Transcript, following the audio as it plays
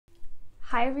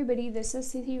Hi everybody, this is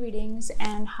City Readings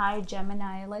and hi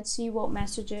Gemini. Let's see what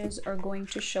messages are going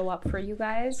to show up for you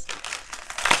guys.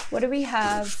 What do we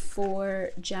have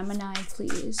for Gemini,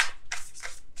 please?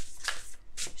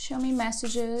 Show me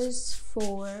messages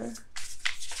for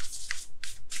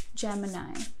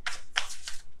Gemini.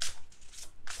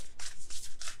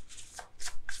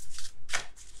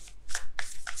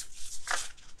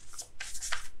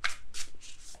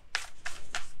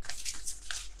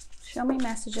 Show me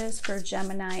messages for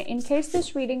Gemini. In case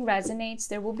this reading resonates,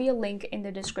 there will be a link in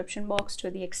the description box to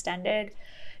the extended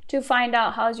to find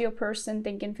out how's your person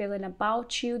thinking, feeling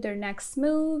about you, their next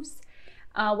moves.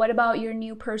 What about your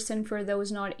new person for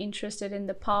those not interested in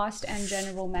the past, and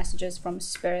general messages from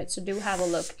spirit. So do have a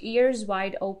look. Ears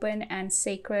wide open and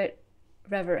sacred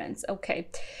reverence. Okay,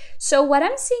 so what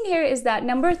I'm seeing here is that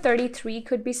number 33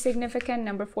 could be significant,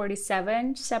 number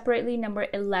 47 separately, number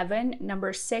 11,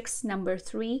 number 6, number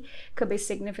 3 could be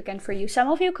significant for you. Some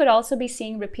of you could also be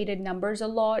seeing repeated numbers a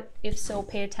lot. If so,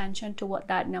 pay attention to what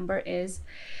that number is.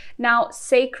 Now,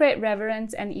 sacred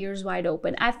reverence and ears wide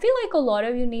open. I feel like a lot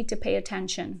of you need to pay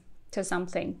attention to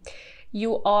something.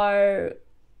 You are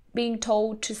being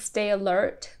told to stay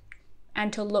alert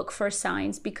and to look for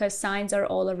signs, because signs are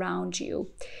all around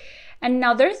you.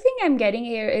 Another thing I'm getting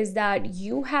here is that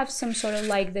you have some sort of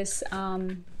like this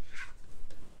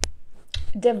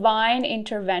divine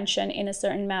intervention in a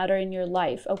certain matter in your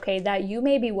life, okay, that you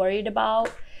may be worried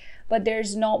about, but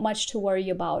there's not much to worry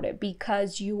about it,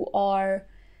 because you are,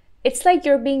 it's like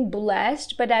you're being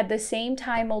blessed, but at the same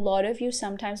time, a lot of you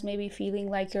sometimes may be feeling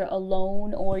like you're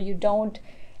alone, or you don't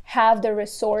have the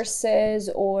resources,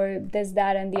 or this,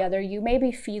 that, and the other. You may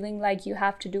be feeling like you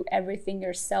have to do everything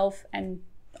yourself and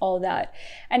all that.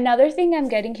 Another thing I'm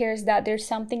getting here is that there's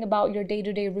something about your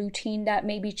day-to-day routine that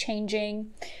may be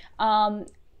changing. And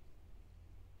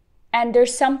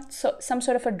there's some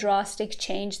sort of a drastic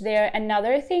change there.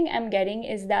 Another thing I'm getting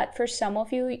is that for some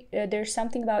of you, there's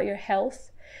something about your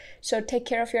health. So take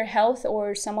care of your health,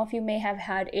 or some of you may have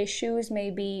had issues,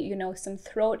 maybe, you know, some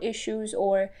throat issues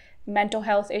or mental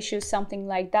health issues, something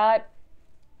like that.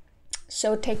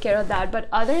 So take care of that. But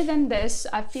other than this,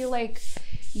 I feel like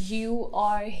you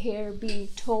are here being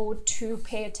told to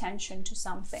pay attention to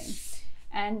something.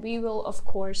 And we will, of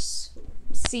course,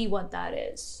 see what that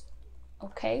is.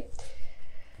 Okay?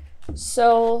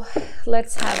 So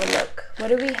let's have a look. What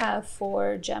do we have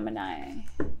for Gemini?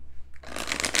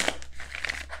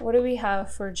 What do we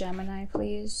have for Gemini,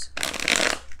 please?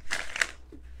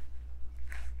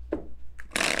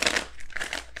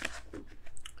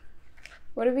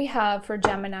 What do we have for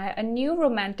Gemini? A new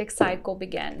romantic cycle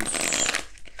begins.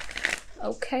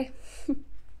 Okay.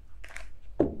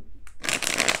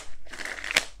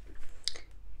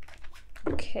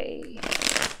 Okay.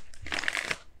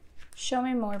 Show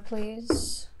me more,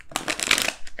 please.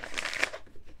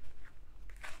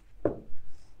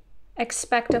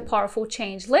 Expect a powerful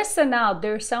change. Listen up.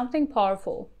 There's something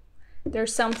powerful.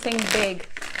 There's something big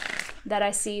that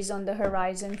I see is on the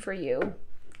horizon for you.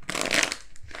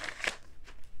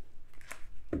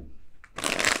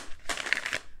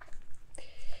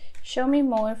 Show me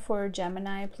more for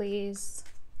Gemini, please.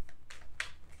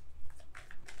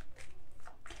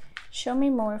 Show me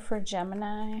more for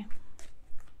Gemini.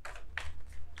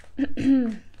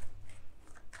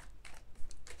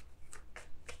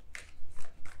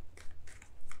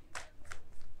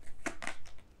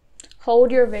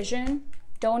 Hold your vision.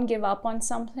 Don't give up on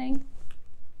something.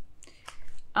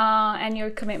 And your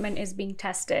commitment is being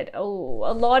tested. Oh,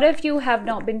 a lot of you have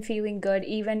not been feeling good,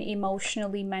 even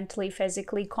emotionally, mentally,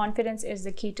 physically. Confidence is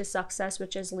the key to success,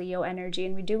 which is Leo energy.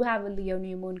 And we do have a Leo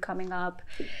new moon coming up.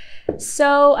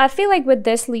 So I feel like with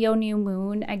this Leo new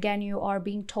moon, again, you are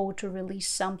being told to release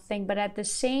something. But at the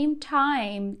same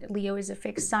time, Leo is a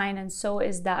fixed sign, and so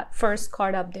is that first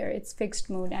card up there. It's fixed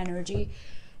moon energy.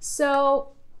 So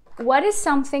what is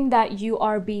something that you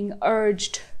are being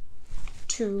urged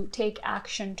to take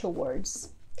action towards?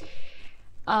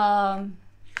 I'm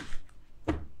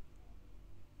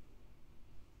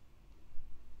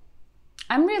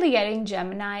really getting,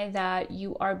 Gemini, that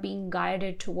you are being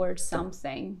guided towards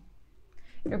something.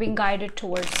 You're being guided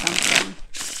towards something.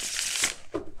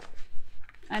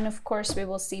 And of course, we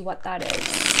will see what that is.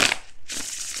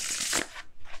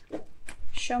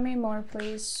 Show me more,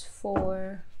 please,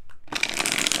 for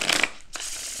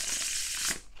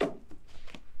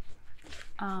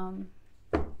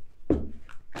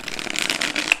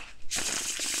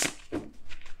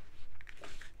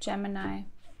Gemini.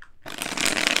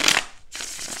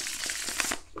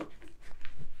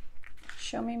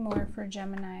 Show me more for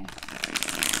Gemini.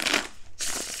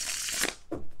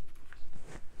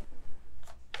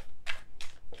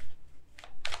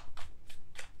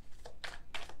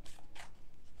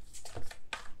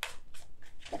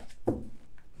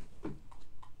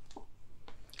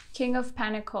 King of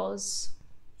Pentacles.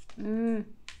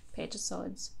 Page of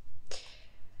Swords.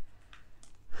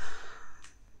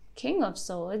 King of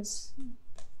Swords.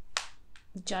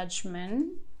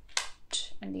 Judgment.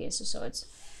 And the Ace of Swords.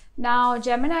 Now,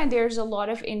 Gemini, there's a lot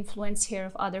of influence here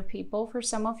of other people. For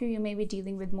some of you, you may be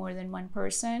dealing with more than one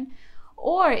person.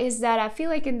 Or is that I feel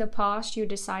like in the past, you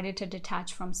decided to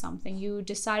detach from something. You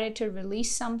decided to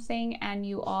release something and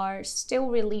you are still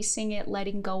releasing it,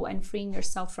 letting go and freeing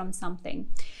yourself from something.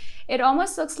 It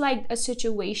almost looks like a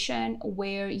situation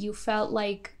where you felt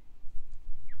like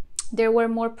there were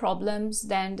more problems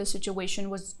than the situation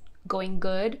was going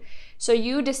good. So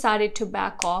you decided to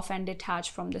back off and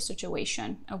detach from the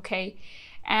situation, okay?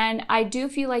 And I do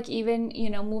feel like even, you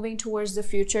know, moving towards the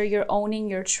future, you're owning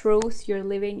your truth, you're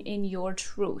living in your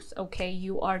truth, okay?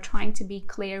 You are trying to be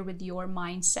clear with your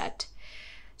mindset.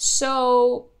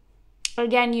 So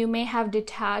again, you may have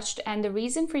detached, and the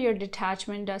reason for your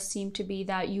detachment does seem to be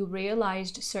that you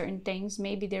realized certain things.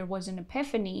 Maybe there was an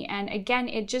epiphany, and again,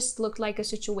 it just looked like a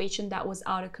situation that was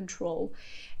out of control.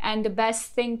 And the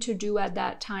best thing to do at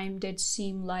that time did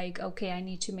seem like, okay, I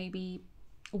need to maybe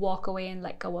walk away and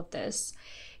let go of this.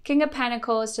 King of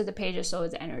Pentacles to the Page of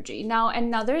Swords energy. Now,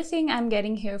 another thing I'm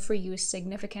getting here for you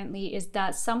significantly is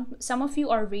that some of you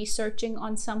are researching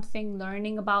on something,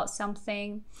 learning about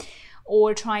something,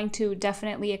 or trying to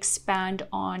definitely expand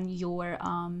on your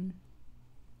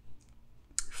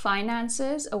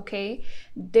finances, okay?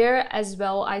 There as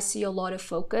well, I see a lot of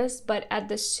focus, but at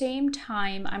the same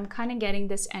time, I'm kind of getting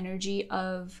this energy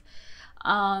of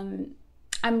I'm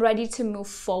ready to move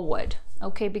forward,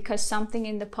 okay? Because something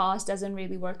in the past doesn't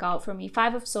really work out for me.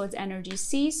 Five of Swords energy.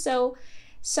 See, so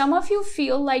some of you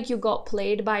feel like you got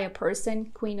played by a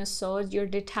person, Queen of Swords. You're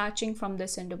detaching from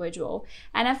this individual.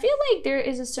 And I feel like there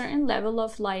is a certain level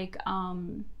of like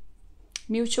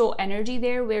mutual energy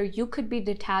there where you could be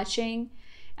detaching,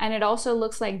 and it also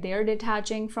looks like they're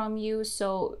detaching from you.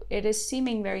 So it is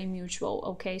seeming very mutual,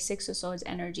 okay? Six of Swords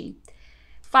energy.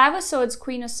 Five of Swords,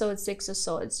 Queen of Swords, Six of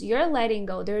Swords. You're letting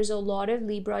go. There's a lot of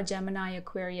Libra, Gemini,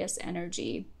 Aquarius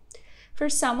energy. For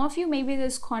some of you, maybe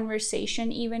this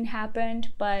conversation even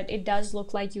happened, but it does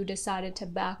look like you decided to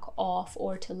back off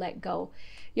or to let go.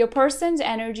 Your person's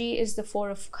energy is the Four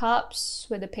of Cups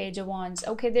with the Page of Wands.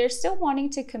 Okay, they're still wanting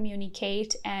to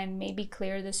communicate and maybe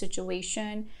clear the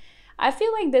situation. I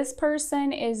feel like this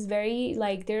person is very,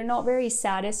 like, they're not very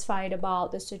satisfied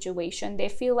about the situation. They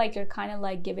feel like you're kind of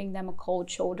like giving them a cold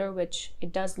shoulder, which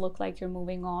it does look like you're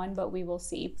moving on, but we will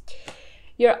see.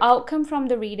 Your outcome from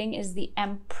the reading is the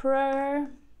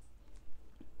Emperor,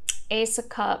 Ace of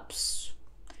Cups.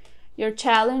 Your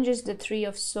challenge is the Three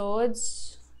of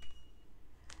Swords.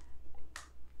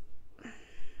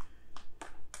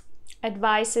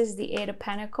 Advice is the Eight of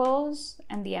Pentacles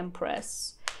and the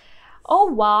Empress. Oh,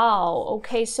 wow.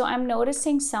 Okay, so I'm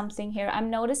noticing something here. I'm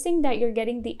noticing that you're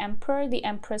getting the Emperor, the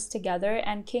Empress together,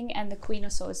 and King and the Queen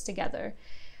of Swords together.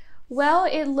 Well,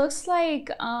 it looks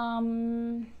like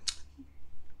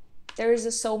there is a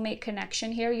soulmate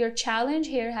connection here. Your challenge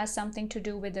here has something to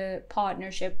do with the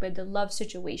partnership, with the love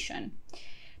situation.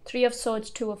 Three of Swords,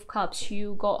 Two of Cups.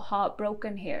 You got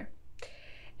heartbroken here.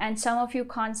 And some of you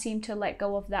can't seem to let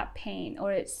go of that pain,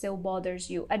 or it still bothers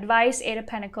you. Advice, Eight of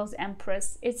Pentacles,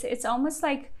 Empress. It's almost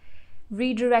like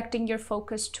redirecting your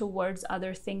focus towards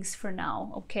other things for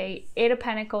now, okay? Eight of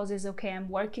Pentacles is, okay, I'm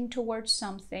working towards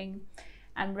something.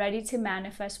 I'm ready to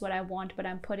manifest what I want, but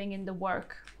I'm putting in the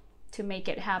work to make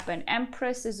it happen.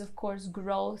 Empress is, of course,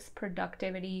 growth,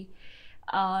 productivity.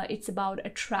 It's about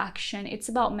attraction. It's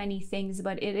about many things,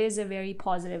 but it is a very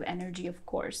positive energy, of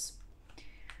course.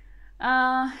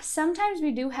 Sometimes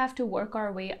we do have to work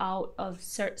our way out of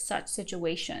such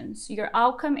situations. Your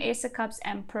outcome, Ace of Cups,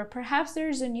 Emperor. Perhaps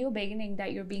there's a new beginning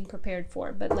that you're being prepared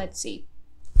for, but let's see.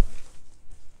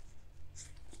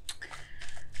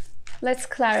 Let's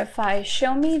clarify.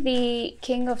 Show me the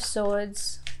King of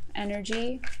Swords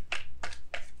energy.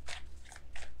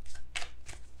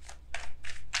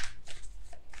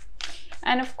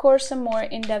 And of course, a more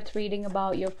in-depth reading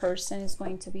about your person is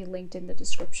going to be linked in the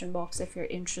description box if you're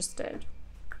interested.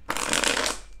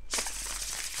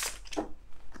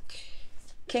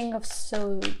 King of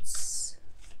Swords.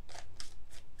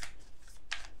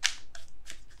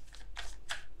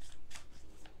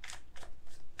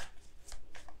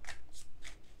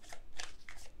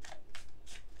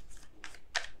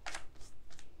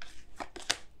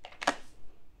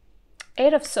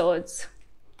 Eight of Swords.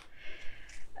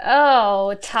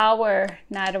 Oh, Tower,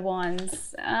 Knight of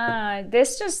Wands.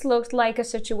 This just looked like a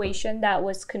situation that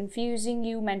was confusing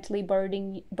you, mentally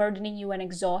burdening you, and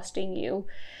exhausting you.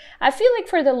 I feel like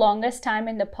for the longest time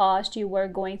in the past, you were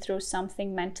going through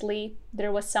something mentally.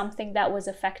 There was something that was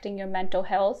affecting your mental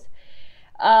health.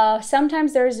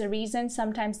 Sometimes there's a reason,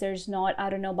 sometimes there's not.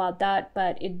 I don't know about that,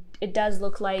 but it does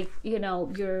look like, you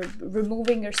know, you're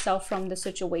removing yourself from the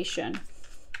situation,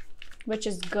 which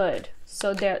is good.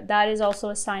 So that is also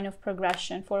a sign of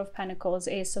progression. Four of Pentacles,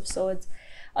 Ace of Swords.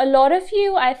 A lot of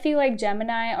you, I feel like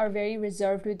Gemini, are very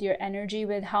reserved with your energy,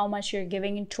 with how much you're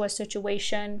giving into a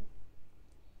situation,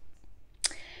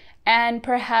 and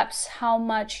perhaps how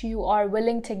much you are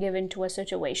willing to give into a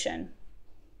situation.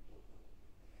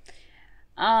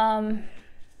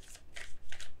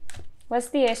 What's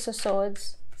the Ace of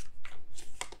Swords?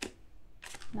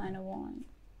 Nine of Wands.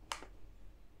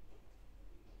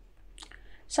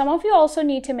 Some of you also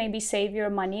need to maybe save your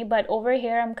money, but over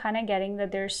here I'm kind of getting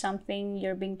that there's something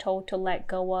you're being told to let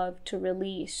go of, to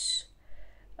release.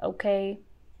 Okay?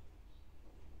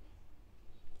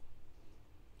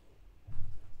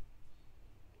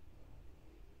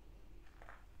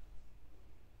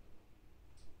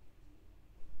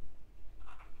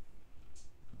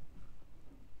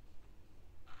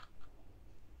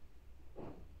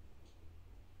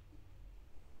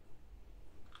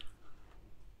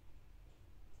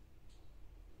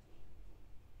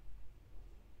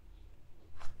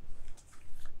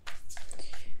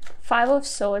 Five of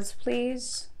Swords,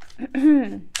 please.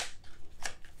 I'm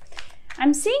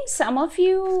seeing some of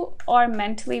you are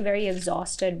mentally very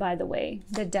exhausted, by the way.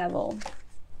 The Devil.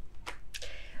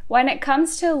 When it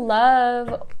comes to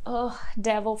love, oh,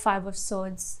 Devil, Five of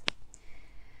Swords.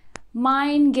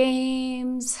 Mind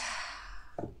games.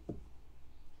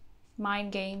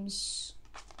 Mind games.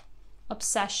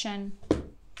 Obsession.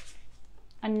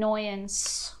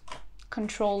 Annoyance.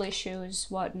 Control issues,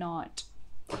 whatnot.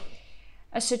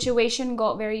 A situation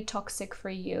got very toxic for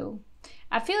you.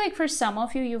 I feel like for some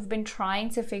of you, you've been trying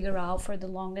to figure out for the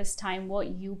longest time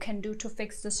what you can do to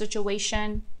fix the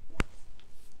situation.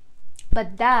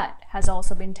 But that has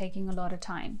also been taking a lot of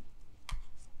time.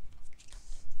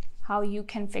 How you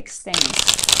can fix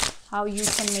things. How you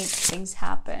can make things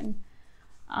happen.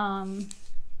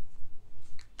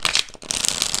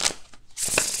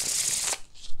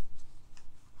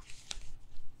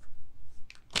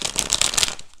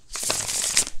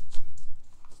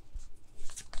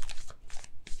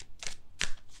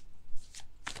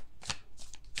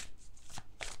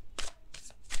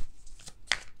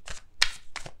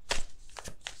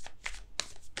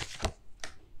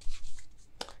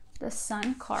 The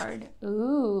Sun card.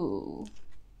 Ooh.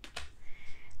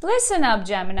 Listen up,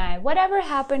 Gemini. Whatever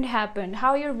happened, happened.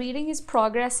 How your reading is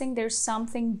progressing, there's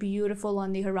something beautiful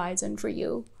on the horizon for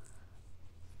you.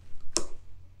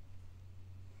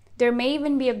 There may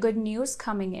even be a good news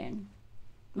coming in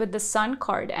with the Sun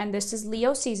card. And this is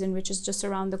Leo season, which is just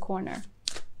around the corner.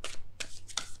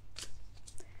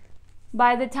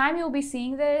 By the time you'll be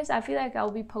seeing this, I feel like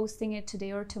I'll be posting it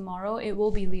today or tomorrow. It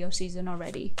will be Leo season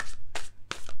already.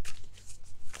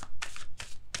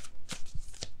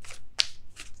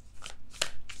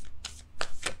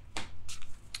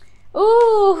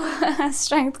 Ooh,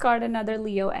 Strength card, another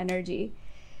Leo energy.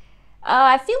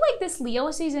 I feel like this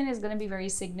Leo season is going to be very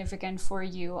significant for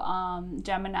you,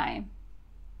 Gemini.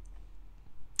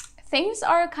 Things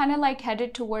are kind of like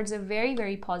headed towards a very,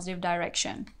 very positive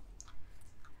direction.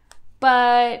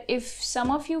 But if some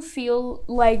of you feel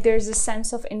like there's a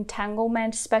sense of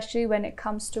entanglement, especially when it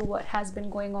comes to what has been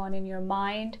going on in your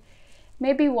mind,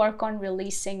 maybe work on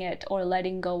releasing it or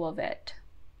letting go of it.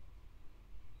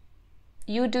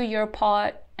 You do your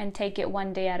part and take it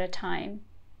one day at a time.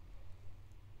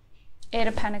 Eight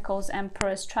of Pentacles,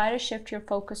 Empress. Try to shift your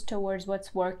focus towards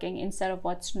what's working instead of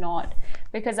what's not.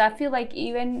 Because I feel like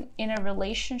even in a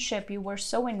relationship, you were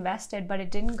so invested, but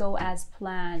it didn't go as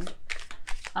planned.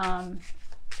 You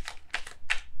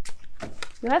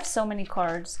have so many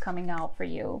cards coming out for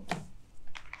you.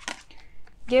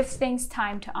 Give things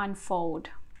time to unfold.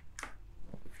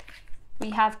 We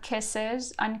have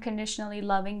Kisses, unconditionally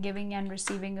loving, giving and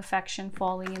receiving affection,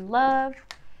 falling in love.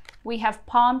 We have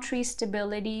Palm Tree,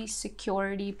 stability,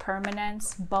 security,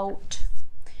 permanence, Boat,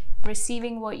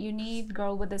 receiving what you need,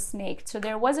 Girl with a Snake. So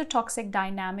there was a toxic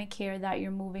dynamic here that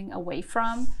you're moving away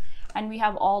from, and we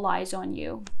have All Eyes on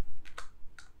You.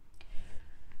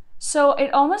 So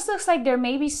it almost looks like there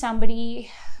may be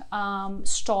somebody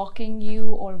stalking you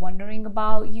or wondering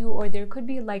about you, or there could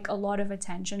be like a lot of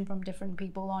attention from different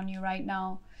people on you right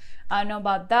now. I don't know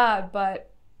about that,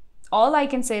 but all I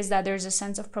can say is that there's a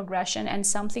sense of progression, and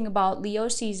something about Leo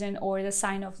season or the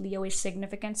sign of Leo is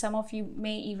significant. Some of you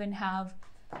may even have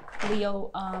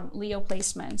Leo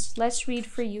placements. Let's read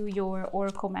for you your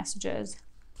oracle messages.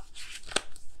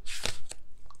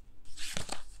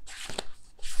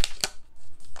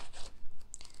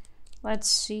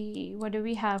 Let's see, what do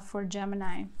we have for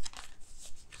Gemini?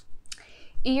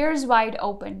 Ears wide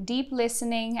open, deep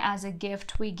listening as a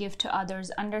gift we give to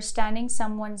others, understanding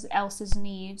someone else's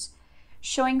needs,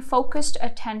 showing focused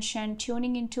attention,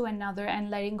 tuning into another,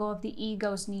 and letting go of the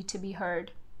ego's need to be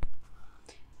heard.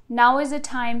 Now is the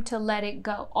time to let it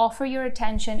go. Offer your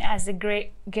attention as a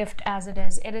great gift as it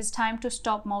is. It is time to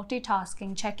stop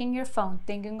multitasking, checking your phone,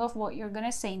 thinking of what you're going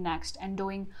to say next, and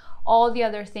doing all the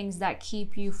other things that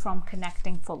keep you from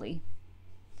connecting fully.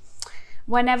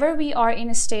 Whenever we are in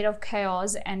a state of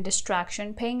chaos and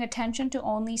distraction, paying attention to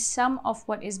only some of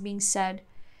what is being said,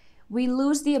 we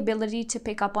lose the ability to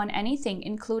pick up on anything,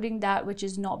 including that which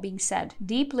is not being said.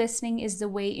 Deep listening is the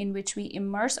way in which we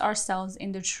immerse ourselves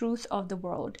in the truth of the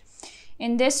world.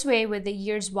 In this way, with the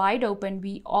ears wide open,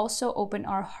 we also open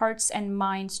our hearts and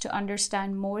minds to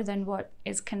understand more than what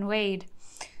is conveyed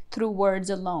through words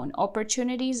alone.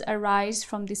 Opportunities arise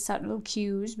from the subtle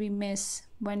cues we miss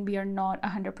when we are not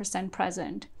 100%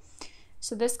 present.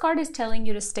 So this card is telling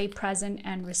you to stay present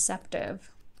and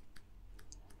receptive.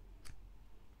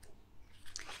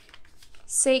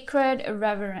 Sacred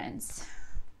reverence.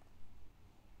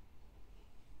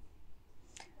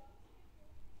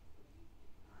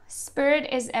 Spirit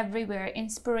is everywhere.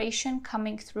 Inspiration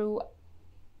coming through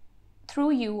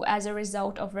you as a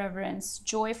result of reverence,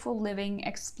 joyful living,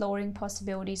 exploring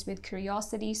possibilities with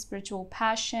curiosity, spiritual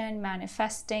passion,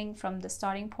 manifesting from the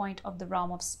starting point of the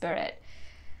realm of spirit.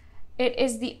 It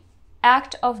is the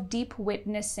act of deep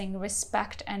witnessing,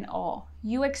 respect, and awe.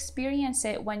 You experience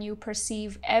it when you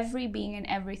perceive every being and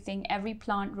everything, every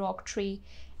plant, rock, tree,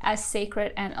 as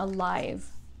sacred and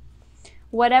alive.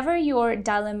 Whatever your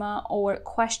dilemma or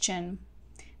question,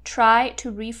 try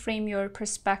to reframe your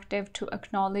perspective to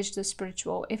acknowledge the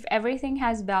spiritual. If everything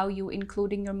has value,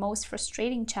 including your most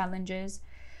frustrating challenges,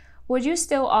 would you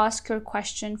still ask your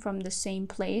question from the same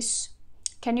place?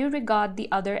 Can you regard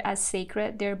the other as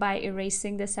sacred, thereby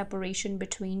erasing the separation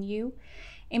between you?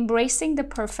 Embracing the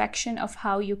perfection of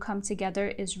how you come together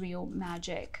is real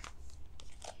magic.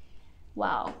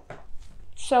 Wow.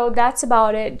 So that's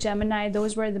about it, Gemini.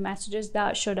 Those were the messages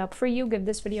that showed up for you. Give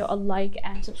this video a like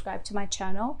and subscribe to my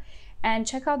channel. And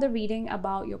check out the reading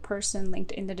about your person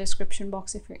linked in the description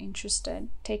box if you're interested.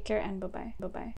 Take care and bye-bye. Bye-bye.